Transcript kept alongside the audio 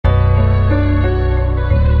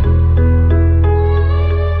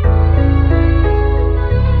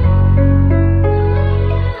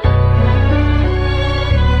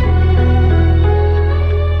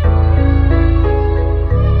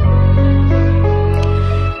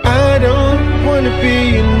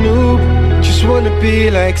just wanna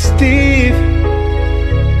be like Steve.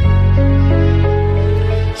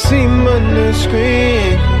 See him on the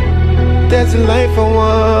screen. That's the life I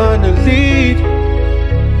wanna lead.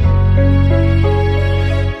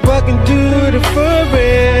 Walking through the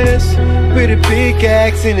forest with a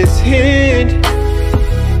pickaxe in his hand.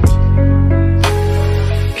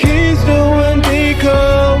 He's the one they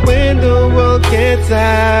call when the world gets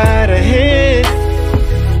out of hand.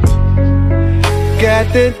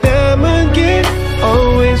 Got the diamond kid,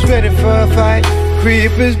 always ready for a fight.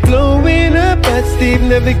 Creepers blowing up, but Steve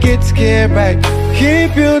never gets scared, right? He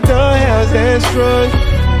built a house that's strong,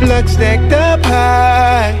 blocks stacked up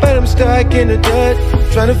high. But I'm stuck in the dirt,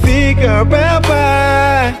 trying to figure out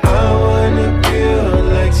why. I wanna build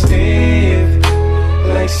like Steve,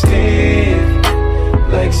 like Steve,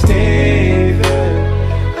 like Steve.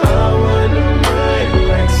 I wanna ride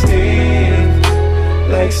like Steve,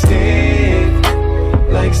 like Steve,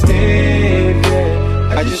 like Steve,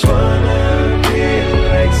 yeah. I just wanna be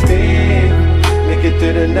like Steve, make it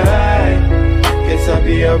through the night, guess I'll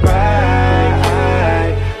be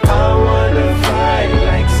alright. I wanna fight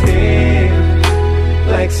like Steve,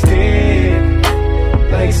 like Steve,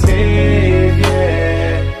 like Steve,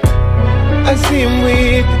 yeah. I see him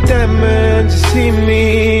with the diamonds, you see me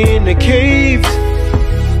in the caves.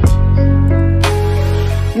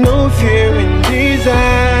 No fear in these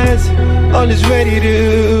eyes, all is ready to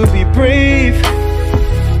be brave.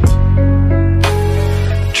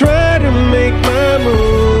 Try to make my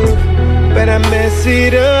move, but I mess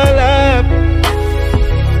it all up.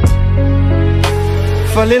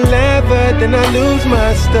 Fall in love, but then I lose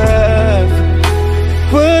my stuff.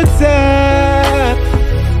 What's up?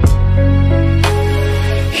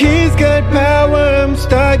 He's got power, I'm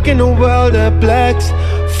stuck in a world of blocks.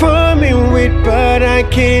 Forming with, but I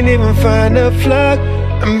can't even find a flock.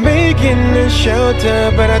 I'm making a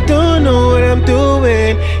shelter, but I don't know what I'm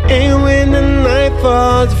doing. And when the night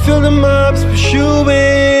falls, I feel the mobs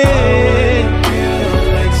pursuing. I wanna build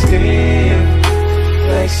like Steve,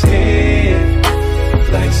 like Steve,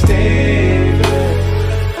 like Steve.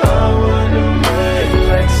 I wanna ride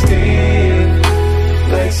like Steve,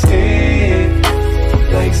 like Steve,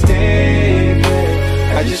 like Steve.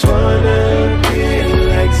 I just wanna be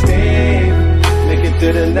like Steve, make it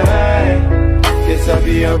through the night, guess I'll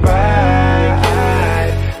be alright.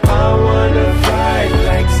 I wanna fight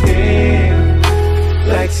like Steve,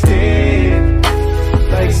 like Steve,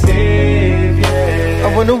 like Steve, yeah. I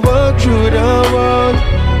wanna walk through the world,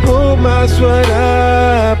 hold my sweat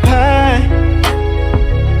up high.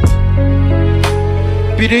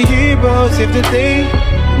 Be the hero, save the day,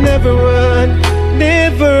 never run,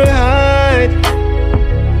 never hide.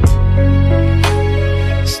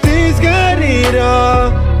 Steve's got it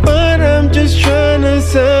all, but I'm just trying to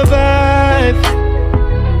survive.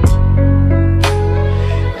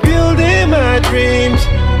 Building my dreams,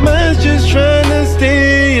 mine's just trying to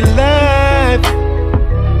stay alive.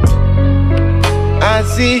 I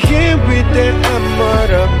see him with the armor,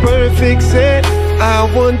 the perfect set. I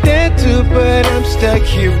want that too, but I'm stuck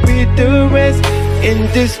here with the rest. In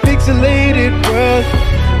this pixelated world,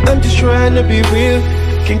 I'm just trying to be real.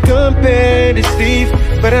 Can't compare to Steve,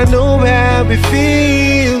 but I know how it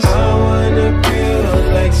feels. I wanna build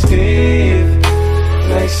like Steve,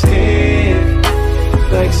 like Steve,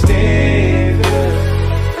 like Steve.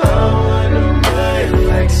 I wanna ride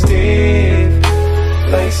like Steve,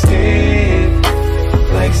 like Steve,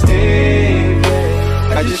 like Steve.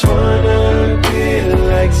 I just wanna be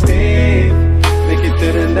like Steve, make it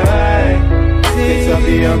through the night, guess I'll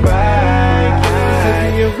be alright.